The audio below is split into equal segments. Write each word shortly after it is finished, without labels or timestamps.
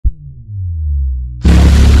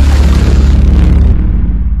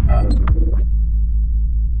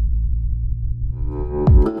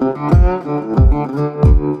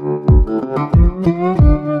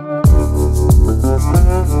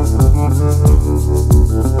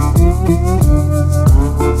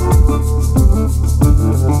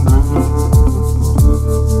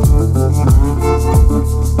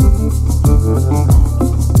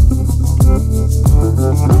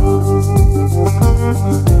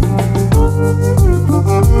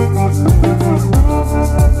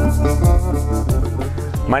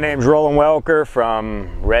name's Roland Welker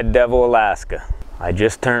from Red Devil, Alaska. I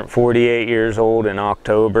just turned 48 years old in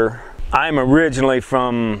October. I'm originally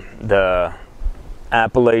from the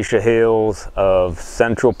Appalachia Hills of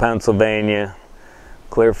central Pennsylvania,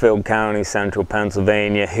 Clearfield County, central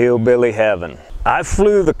Pennsylvania, hillbilly heaven. I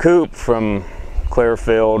flew the coop from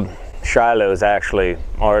Clearfield. Shiloh's actually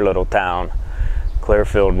our little town.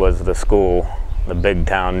 Clearfield was the school, the big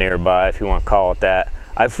town nearby, if you want to call it that.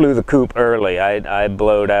 I flew the coop early. I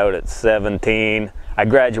blowed out at 17. I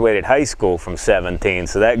graduated high school from 17,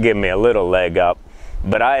 so that gave me a little leg up.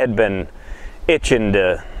 But I had been itching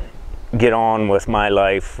to get on with my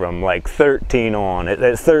life from like 13 on.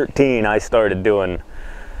 At 13, I started doing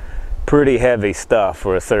pretty heavy stuff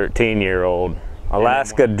for a 13-year-old.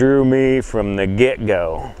 Alaska drew me from the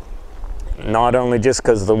get-go. Not only just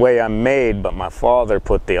because of the way I'm made, but my father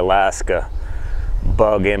put the Alaska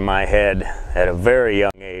bug in my head at a very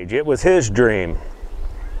young age. It was his dream.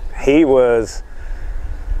 He was,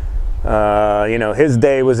 you know, his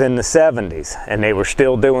day was in the 70s, and they were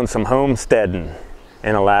still doing some homesteading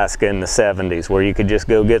in Alaska in the 70s, where you could just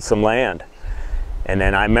go get some land. And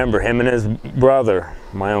then I remember him and his brother,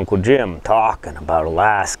 my Uncle Jim, talking about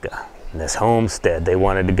Alaska and this homestead they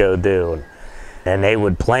wanted to go do. And they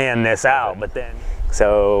would plan this out, but then,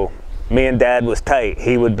 so me and Dad was tight.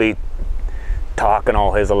 He would be talking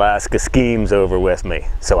all his Alaska schemes over with me.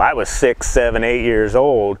 So I was 6, 7, 8 years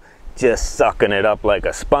old, just sucking it up like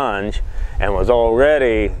a sponge, and was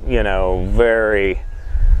already, you know, very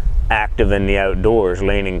active in the outdoors,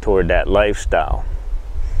 leaning toward that lifestyle.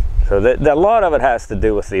 So a lot of it has to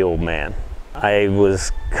do with the old man. I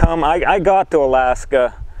got to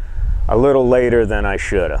Alaska a little later than I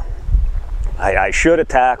should have. I should have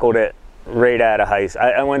tackled it right out of high school.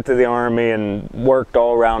 I went to the Army and worked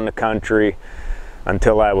all around the country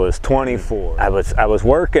until I was 24. I was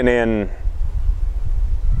working in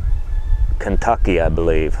Kentucky, I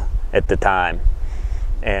believe, at the time,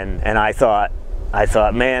 and I thought,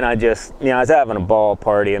 man, I was having a ball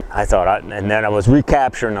party, and and then I was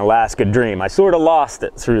recapturing the Alaska dream. I sort of lost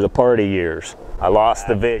it through the party years. I lost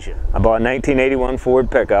the vision. I bought a 1981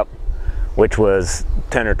 Ford pickup, which was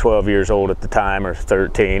 10 or 12 years old at the time, or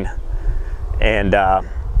 13, and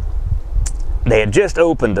they had just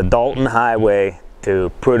opened the Dalton Highway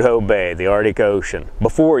to Prudhoe Bay, the Arctic Ocean.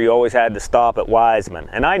 Before, you always had to stop at Wiseman,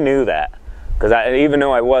 and I knew that, because even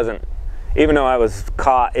though I was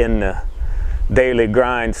caught in the daily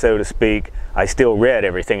grind, so to speak, I still read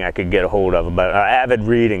everything I could get a hold of about it. Avid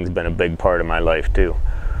reading's been a big part of my life too.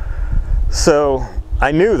 So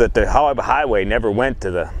I knew that the highway never went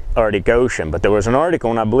to the Arctic Ocean, but there was an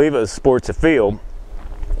article, and I believe it was Sports Afield,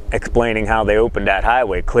 explaining how they opened that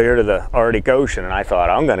highway clear to the Arctic Ocean, and I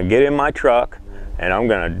thought, I'm going to get in my truck and I'm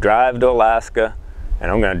going to drive to Alaska,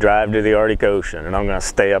 and I'm going to drive to the Arctic Ocean, and I'm going to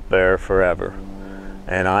stay up there forever.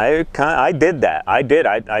 And I did that. I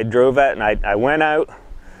drove that, and I went out.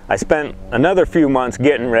 I spent another few months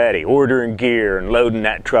getting ready, ordering gear and loading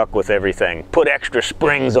that truck with everything. Put extra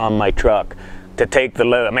springs on my truck to take the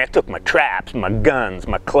load. I mean, I took my traps, my guns,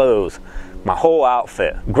 my clothes, my whole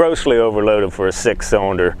outfit, grossly overloaded for a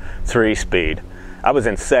 6-cylinder 3-speed. I was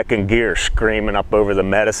in second gear screaming up over the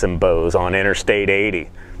medicine bows on Interstate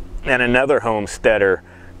 80. And another homesteader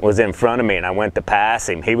was in front of me, and I went to pass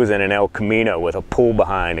him. He was in an El Camino with a pull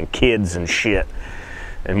behind and kids and shit.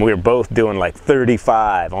 And we were both doing like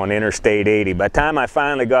 35 on Interstate 80. By the time I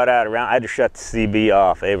finally got out around, I had to shut the CB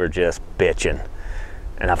off. They were just bitching.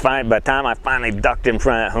 And by the time I finally ducked in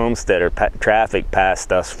front of that homesteader, traffic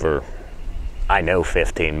passed us for, I know,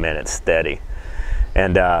 15 minutes steady.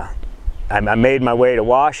 And I made my way to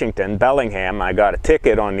Washington, Bellingham. I got a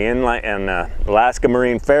ticket on the Alaska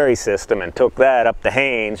Marine Ferry System and took that up to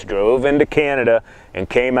Haines, drove into Canada, and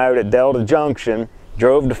came out at Delta Junction,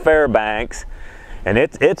 drove to Fairbanks, and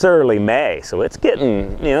it's early May, so it's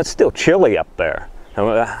getting, you know, it's still chilly up there.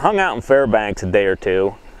 I hung out in Fairbanks a day or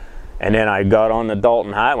two, and then I got on the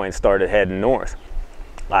Dalton Highway and started heading north.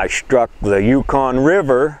 I struck the Yukon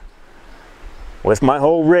River with my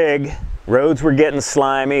whole rig. Roads were getting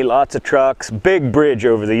slimy, lots of trucks, big bridge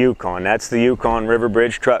over the Yukon. That's the Yukon River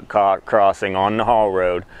Bridge truck crossing on the haul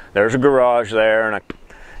road. There's a garage there, and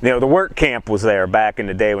you know, the work camp was there back in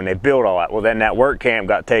the day when they built all that. Well, then that work camp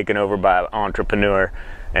got taken over by an entrepreneur,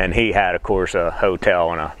 and he had, of course, a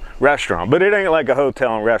hotel and a restaurant. But it ain't like a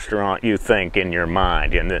hotel and restaurant you think in your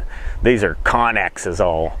mind. And these are connexes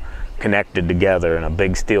all connected together in a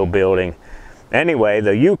big steel building. Anyway,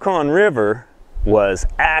 the Yukon River was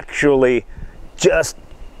actually just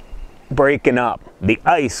breaking up. The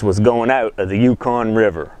ice was going out of the Yukon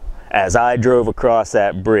River as I drove across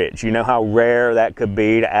that bridge. You know how rare that could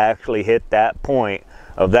be to actually hit that point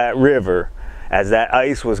of that river as that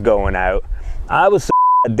ice was going out. I was so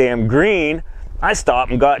damn green, I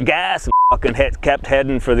stopped and got gas and fucking kept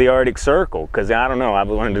heading for the Arctic Circle, because I don't know, I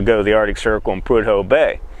wanted to go to the Arctic Circle in Prudhoe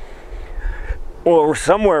Bay. Well,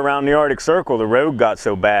 somewhere around the Arctic Circle, the road got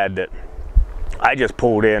so bad that I just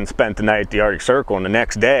pulled in, spent the night at the Arctic Circle, and the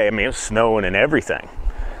next day, I mean, it was snowing and everything.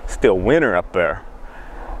 Still winter up there.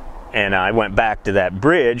 And I went back to that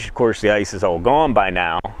bridge. Of course, the ice is all gone by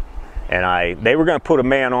now. And they were going to put a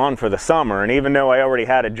man on for the summer, and even though I already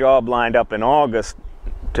had a job lined up in August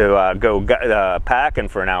to go packing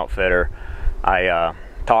for an outfitter, I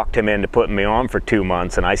talked him into putting me on for 2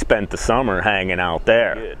 months, and I spent the summer hanging out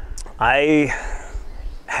there. Good. I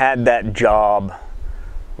had that job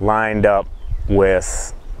lined up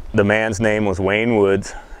with, the man's name was Wayne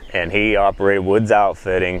Woods, and he operated Woods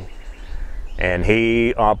Outfitting, and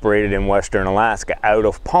he operated in Western Alaska out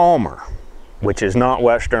of Palmer, which is not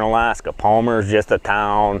Western Alaska. Palmer is just a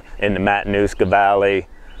town in the Matanuska Valley,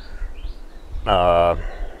 I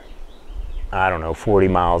don't know, 40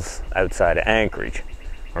 miles outside of Anchorage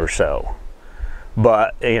or so.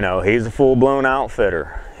 But, you know, he's a full-blown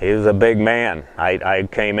outfitter. He was a big man. I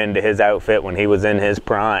came into his outfit when he was in his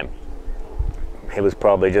prime. He was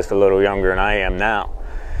probably just a little younger than I am now.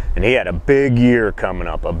 And he had a big year coming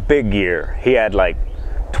up, a big year. He had like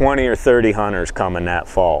 20 or 30 hunters coming that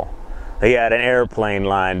fall. He had an airplane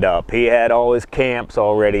lined up. He had all his camps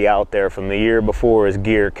already out there from the year before, his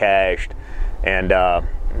gear cached. And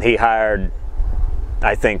he hired,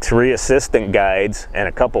 I think, 3 assistant guides, and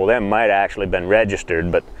a couple of them might have actually been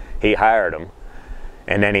registered, but he hired them.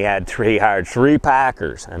 And then he hired 3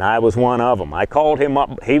 packers, and I was one of them. I called him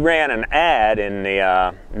up. He ran an ad in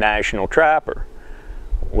the National Trapper,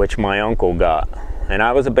 which my uncle got. And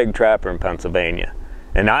I was a big trapper in Pennsylvania.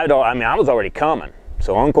 And I was already coming.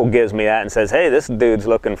 So Uncle gives me that and says, hey, this dude's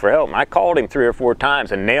looking for help. And I called him 3 or 4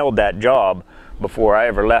 times and nailed that job before I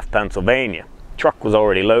ever left Pennsylvania. Truck was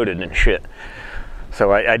already loaded and shit.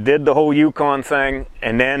 So I did the whole Yukon thing,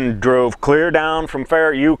 and then drove clear down from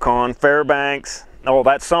Yukon, Fairbanks. Oh,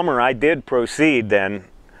 that summer I did proceed then,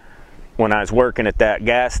 when I was working at that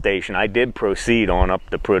gas station, I did proceed on up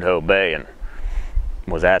to Prudhoe Bay and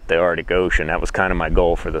was at the Arctic Ocean. That was kind of my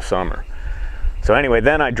goal for the summer. So anyway,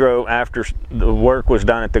 then I drove, after the work was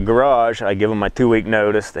done at the garage, I give him my 2-week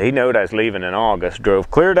notice. He knew I was leaving in August. Drove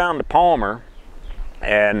clear down to Palmer,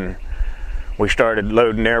 and we started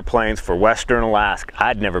loading airplanes for Western Alaska.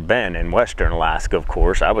 I'd never been in Western Alaska, of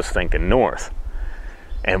course. I was thinking north.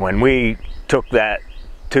 And when we took that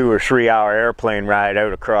 2 or 3 hour airplane ride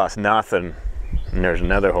out across nothing, and there's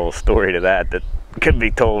another whole story to that that could be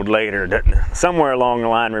told later, that somewhere along the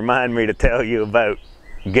line remind me to tell you about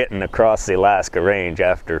getting across the Alaska range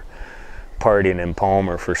after partying in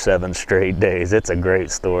Palmer for 7 straight days. It's a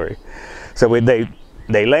great story. So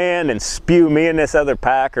they land and spew me and this other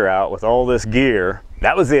packer out with all this gear.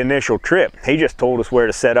 That was the initial trip. He just told us where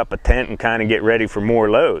to set up a tent and kind of get ready for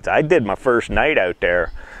more loads. I did my first night out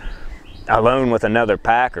there alone with another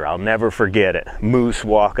packer. I'll never forget it. Moose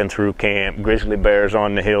walking through camp, grizzly bears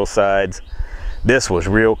on the hillsides. This was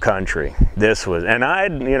real country. And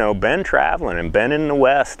I'd, you know, been traveling and been in the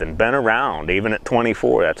West and been around, even at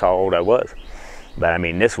 24, that's how old I was. But I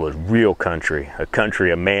mean, this was real country, a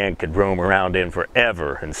country a man could roam around in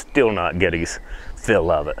forever and still not get his fill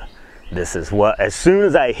of it. This is what, as soon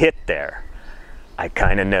as I hit there, I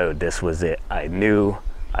kind of knew this was it. I knew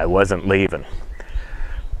I wasn't leaving.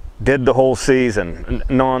 Did the whole season,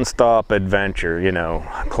 non-stop adventure, you know,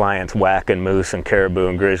 clients whacking moose and caribou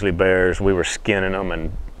and grizzly bears. We were skinning them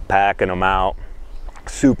and packing them out.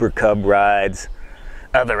 Super cub rides,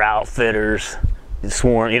 other outfitters,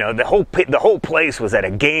 sworn, you know, the whole place was at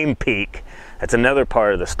a game peak. That's another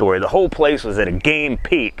part of the story. The whole place was at a game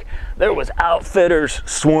peak. There was outfitters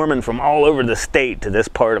swarming from all over the state to this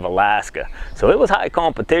part of Alaska. So it was high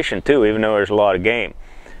competition too, even though there's a lot of game.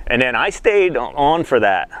 And then I stayed on for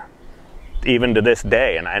that, even to this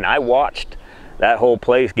day, and I watched that whole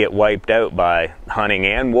place get wiped out by hunting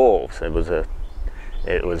and wolves. It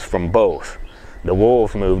was from both. The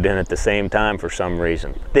wolves moved in at the same time for some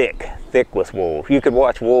reason. Thick with wolves. You could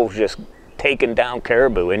watch wolves just taking down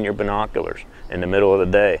caribou in your binoculars in the middle of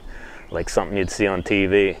the day, like something you'd see on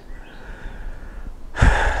TV.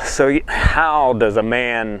 So how does a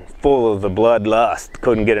man full of the bloodlust,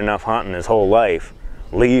 couldn't get enough hunting his whole life,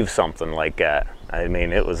 leave something like that? I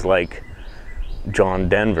mean, it was like John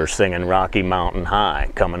Denver singing Rocky Mountain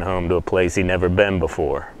High, coming home to a place he'd never been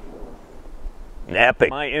before. Epic.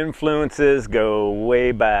 My influences go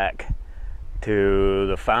way back to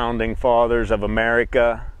the founding fathers of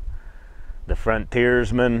America, the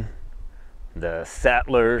frontiersmen, the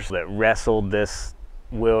settlers that wrestled this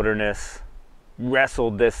wilderness,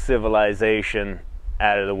 wrestled this civilization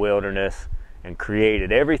out of the wilderness, and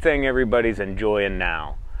created everything everybody's enjoying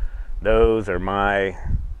now. Those are my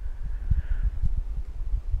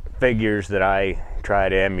figures that I try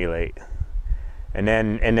to emulate. And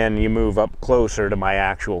then you move up closer to my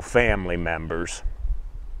actual family members.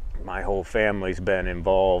 My whole family's been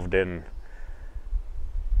involved in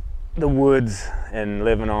the woods and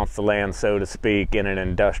living off the land, so to speak, in an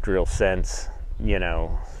industrial sense, you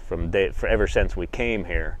know, ever since we came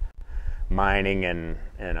here, mining and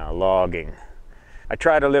logging. I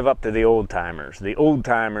try to live up to the old timers. The old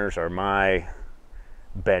timers are my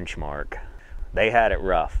benchmark. They had it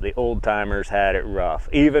rough. The old timers had it rough.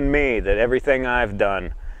 Even me, that everything I've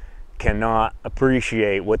done, cannot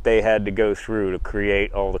appreciate what they had to go through to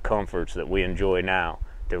create all the comforts that we enjoy now,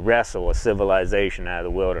 to wrestle a civilization out of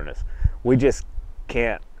the wilderness. We just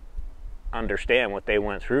can't understand what they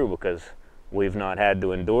went through because we've not had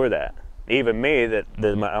to endure that. Even me, that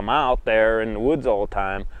I'm out there in the woods all the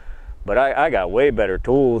time, but I got way better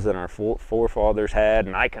tools than our forefathers had,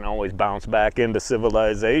 and I can always bounce back into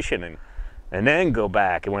civilization and then go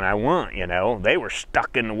back when I want, you know. They were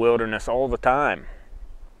stuck in the wilderness all the time.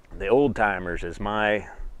 The old timers is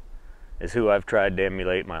who I've tried to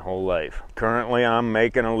emulate my whole life. Currently, I'm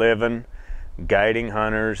making a living guiding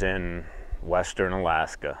hunters in western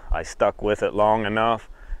Alaska. I stuck with it long enough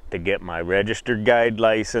to get my registered guide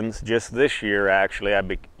license. Just this year, actually,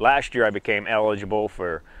 last year I became eligible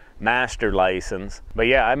for master license. But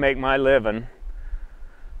yeah, I make my living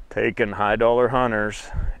taking high-dollar hunters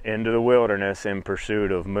into the wilderness in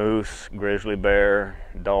pursuit of moose, grizzly bear,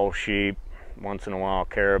 Dall sheep, once in a while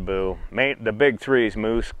caribou. The big threes: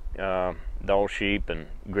 moose, Dall sheep, and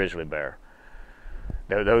grizzly bear.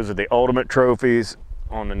 Those are the ultimate trophies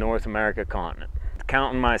on the North America continent.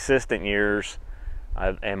 Counting my assistant years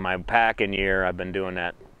and my packing year, I've been doing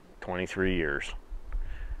that 23 years.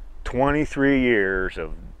 23 years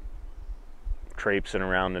of traipsing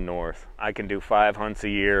around the North. I can do 5 hunts a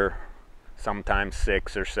year, sometimes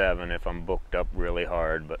 6 or 7 if I'm booked up really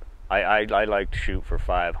hard, but I like to shoot for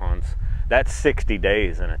 5 hunts. That's 60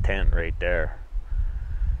 days in a tent right there.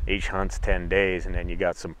 Each hunt's 10 days, and then you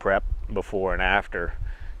got some prep before and after.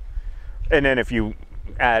 And then if you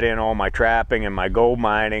add in all my trapping and my gold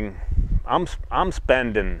mining, I'm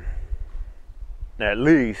spending at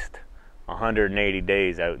least 180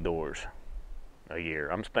 days outdoors a year.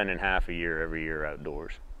 I'm spending half a year every year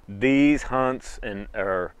outdoors. These hunts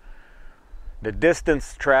the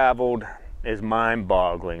distance traveled is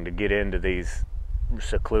mind-boggling to get into these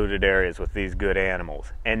secluded areas with these good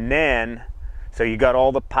animals. And then, so you got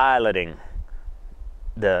all the piloting,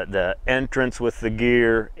 the entrance with the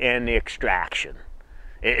gear, and the extraction.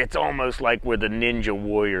 It's almost like we're the ninja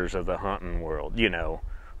warriors of the hunting world, you know,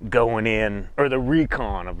 going in, or the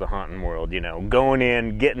recon of the hunting world, you know, going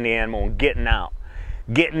in, getting the animal, and getting out.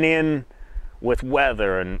 Getting in with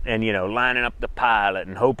weather and you know, lining up the pilot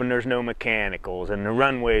and hoping there's no mechanicals and the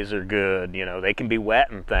runways are good, you know, they can be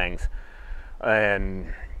wet and things.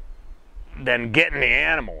 And then getting the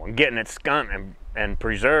animal and getting it skunked and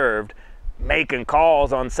preserved, making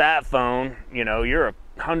calls on sat phone, you know, you're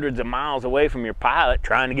hundreds of miles away from your pilot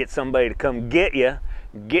trying to get somebody to come get you,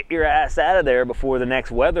 get your ass out of there before the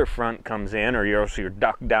next weather front comes in, or you're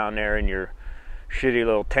ducked down there in your shitty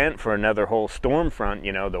little tent for another whole storm front.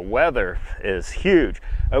 You know, the weather is huge.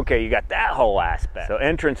 Okay, you got that whole aspect. So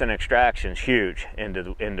entrance and extraction is huge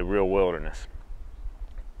into real wilderness.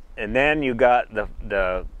 And then you got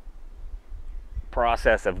the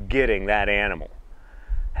process of getting that animal,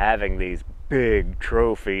 having these big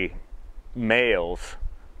trophy males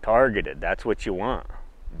targeted. That's what you want.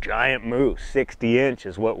 Giant moose, 60 inch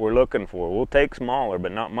is what we're looking for. We'll take smaller,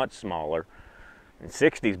 but not much smaller. And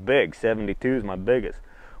 60's big, 72 is my biggest.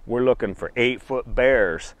 We're looking for 8-foot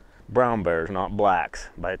bears, brown bears, not blacks.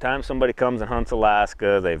 By the time somebody comes and hunts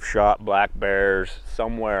Alaska, they've shot black bears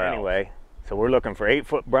somewhere anyway. So we're looking for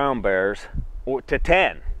 8-foot brown bears to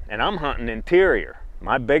 10. And I'm hunting interior.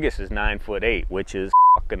 My biggest is 9'8", which is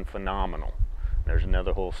fucking phenomenal. There's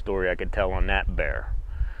another whole story I could tell on that bear.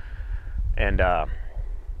 And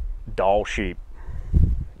Dall sheep.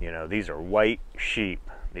 You know, these are white sheep.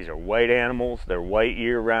 These are white animals. They're white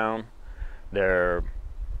year-round. They're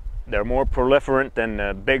more proliferant than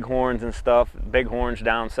the bighorns and stuff. Bighorns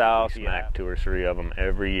down south, smack 2 or 3 of them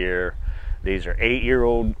every year. These are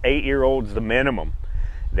 8-year-olds the minimum.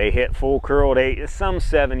 They hit full curl at 8. Some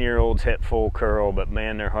 7-year-olds hit full curl, but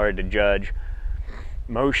man, they're hard to judge.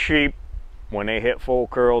 Most sheep, when they hit full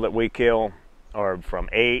curl that we kill, are from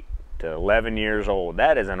 8 to 11 years old.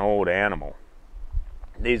 That is an old animal.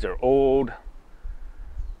 These are old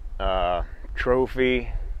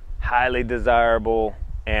trophy, highly desirable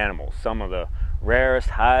animals. Some of the rarest,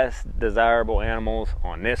 highest desirable animals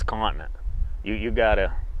on this continent. You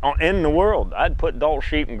gotta, in the world, I'd put Dall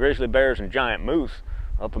sheep and grizzly bears and giant moose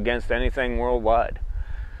up against anything worldwide.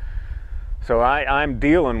 So I'm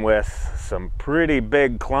dealing with some pretty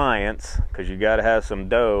big clients, because you got to have some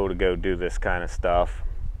dough to go do this kind of stuff.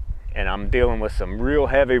 And I'm dealing with some real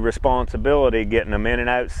heavy responsibility getting them in and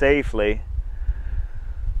out safely.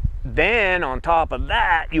 Then on top of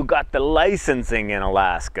that, you got the licensing in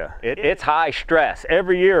Alaska. It's high stress.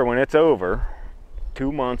 Every year when it's over,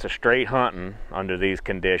 2 months of straight hunting under these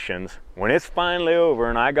conditions, when it's finally over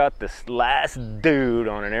and I got this last dude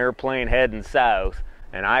on an airplane heading south,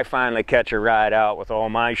 and I finally catch a ride out with all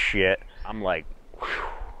my shit, I'm like, whew,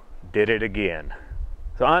 did it again.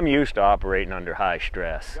 So I'm used to operating under high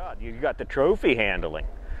stress. God, you got the trophy handling.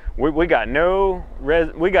 We got no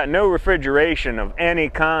refrigeration of any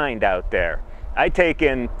kind out there. I take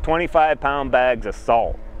in 25-pound bags of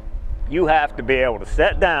salt. You have to be able to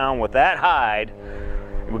sit down with that hide.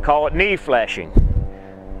 We call it knee fleshing.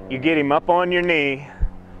 You get him up on your knee,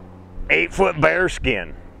 8-foot bear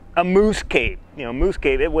skin, a moose cape. You know, moose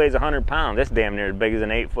cape, it weighs 100 pounds. That's damn near as big as an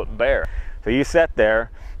 8-foot bear. So you sit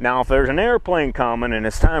there. Now, if there's an airplane coming and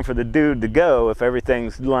it's time for the dude to go, if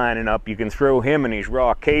everything's lining up, you can throw him and his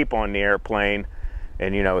raw cape on the airplane,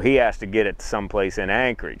 and you know, he has to get it to someplace in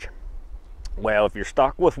Anchorage. Well, if you're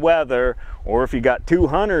stuck with weather, or if you got 2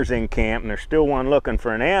 hunters in camp and there's still one looking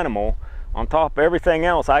for an animal, on top of everything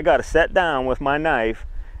else, I got to sit down with my knife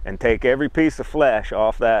and take every piece of flesh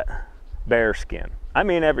off that bear skin. I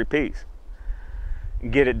mean every piece.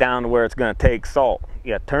 Get it down to where it's going to take salt.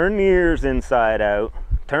 Yeah, turn the ears inside out,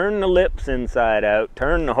 turn the lips inside out,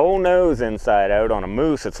 turn the whole nose inside out. On a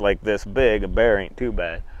moose, it's like this big. A bear ain't too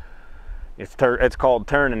bad. It's called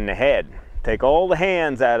turning the head. Take all the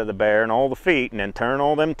hands out of the bear and all the feet, and then turn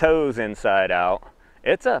all them toes inside out.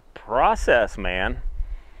 It's a process, man.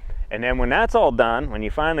 And then when that's all done, when you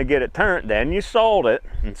finally get it turned, then you salt it.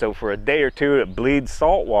 And so for a day or two, it bleeds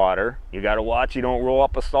salt water. You got to watch you don't roll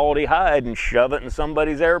up a salty hide and shove it in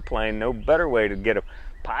somebody's airplane. No better way to get a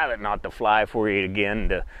pilot not to fly for you again,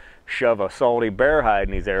 to shove a salty bear hide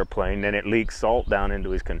in his airplane. Then it leaks salt down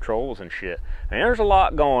into his controls and shit. And there's a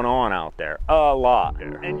lot going on out there. A lot.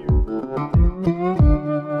 And